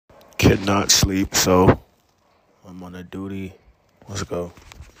cannot sleep, so I'm on a duty. Let's go.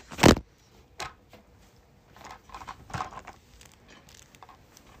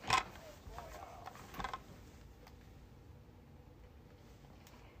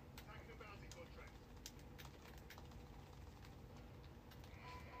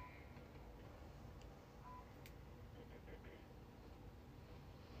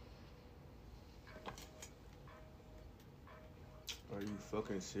 Are you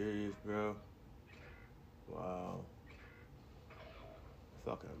fucking serious, bro? Wow.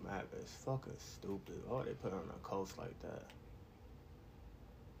 Fucking map is fucking stupid. Why they put it on a coast like that?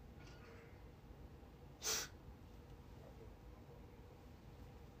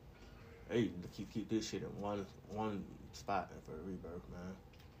 Hey, keep this shit in one spot for a rebirth, man.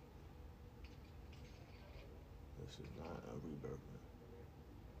 This is not a rebirth, man.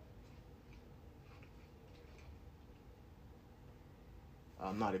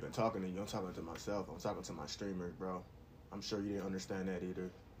 I'm not even talking to you. I'm talking to myself. I'm talking to my streamers, bro. I'm sure you didn't understand that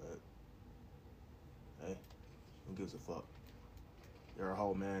either, but hey, who gives a fuck? You're a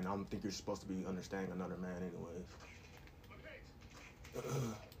whole man. I don't think you're supposed to be understanding another man anyways.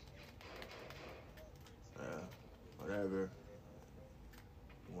 Yeah, whatever.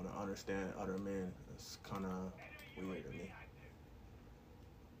 You want to understand other men, it's kind of weird to me.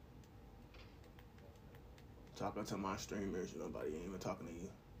 Talking to my streamers, nobody ain't even talking to you.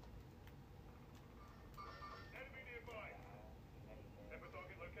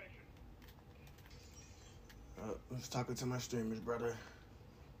 I'm just talking to my streamers, brother.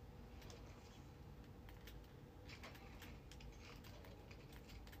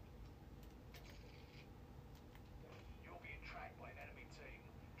 You're being tracked by an enemy team.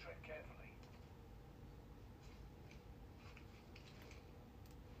 Tread carefully.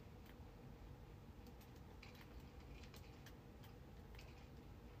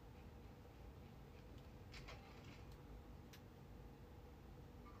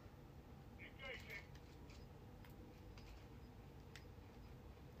 Engaging.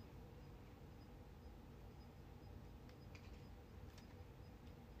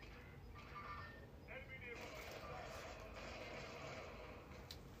 Enemy nearby.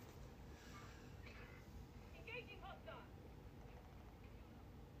 Engaging hostile.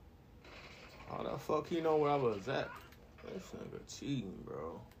 How the fuck he know where I was at? This nigga cheating,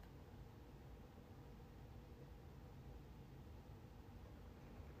 bro.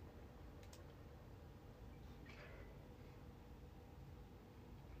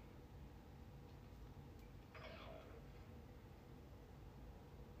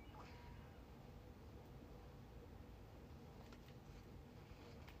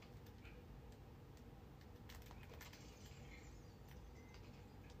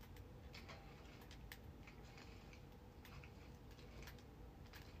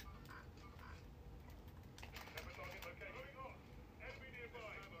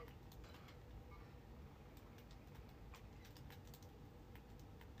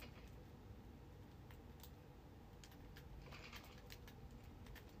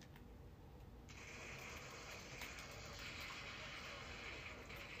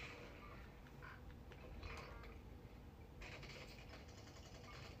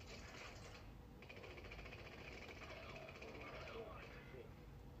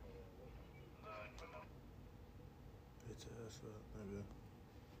 Bitch ass up, nigga.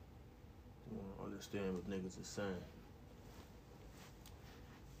 You wanna understand what niggas is saying.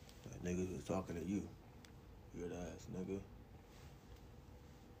 That nigga who's talking to you. Weird ass nigga.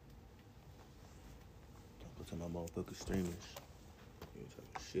 Talking to my motherfucking streamers. You ain't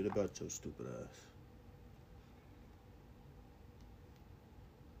talking shit about your stupid ass.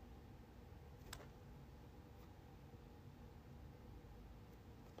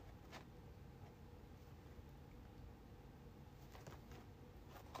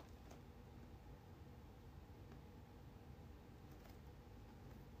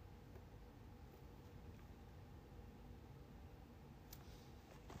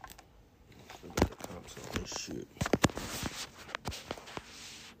 Still got the comps on this shit.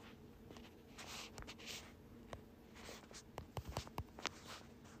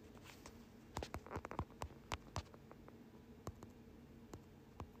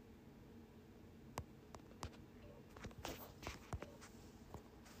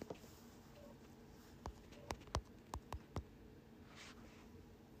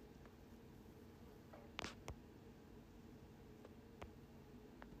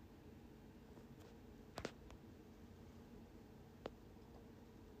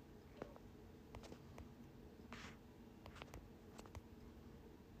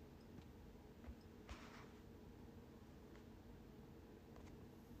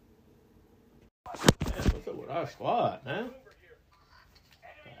 Our squad, man.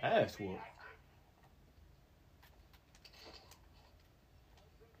 Ass whoop.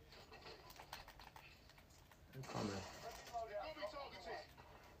 Come on.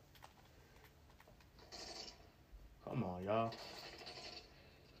 Come on, y'all.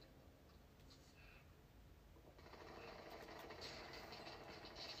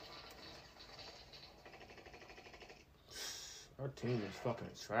 Our team is fucking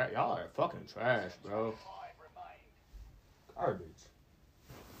trash. Y'all are fucking trash, bro. Garbage.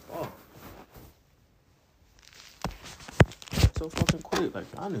 Oh. So fucking quick. Like,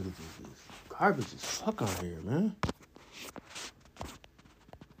 y'all niggas is garbage as fuck out here, man.